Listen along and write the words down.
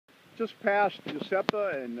just passed Giuseppe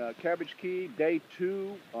and Cabbage Key, day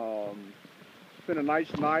 2. It's been a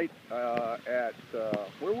nice night at,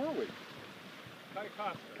 where were we?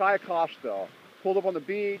 Caia Costa. Pulled up on the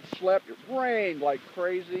beach, slept, it rained like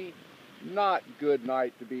crazy. Not good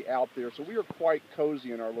night to be out there. So we are quite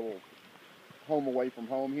cozy in our little home away from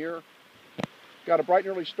home here. Got a bright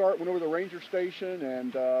and early start, went over to the ranger station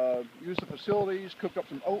and used the facilities, cooked up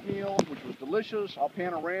some oatmeal, which was delicious. I'll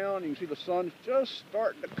pan around, you can see the sun's just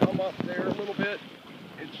starting to come up there a little bit.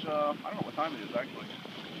 It's, I don't know what time it is actually.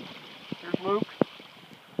 Here's Luke.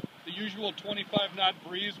 The usual 25 knot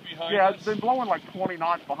breeze behind us. Yeah, it's been blowing like 20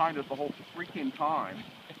 knots behind us the whole freaking time.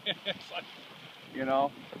 You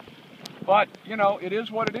know, but you know, it is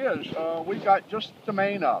what it is. We've got just the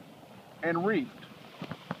main up and reefed,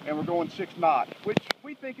 and we're going 6 knots, which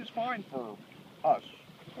we think is fine for us.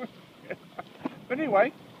 But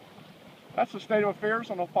anyway, that's the state of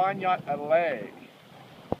affairs on a fine yacht LA.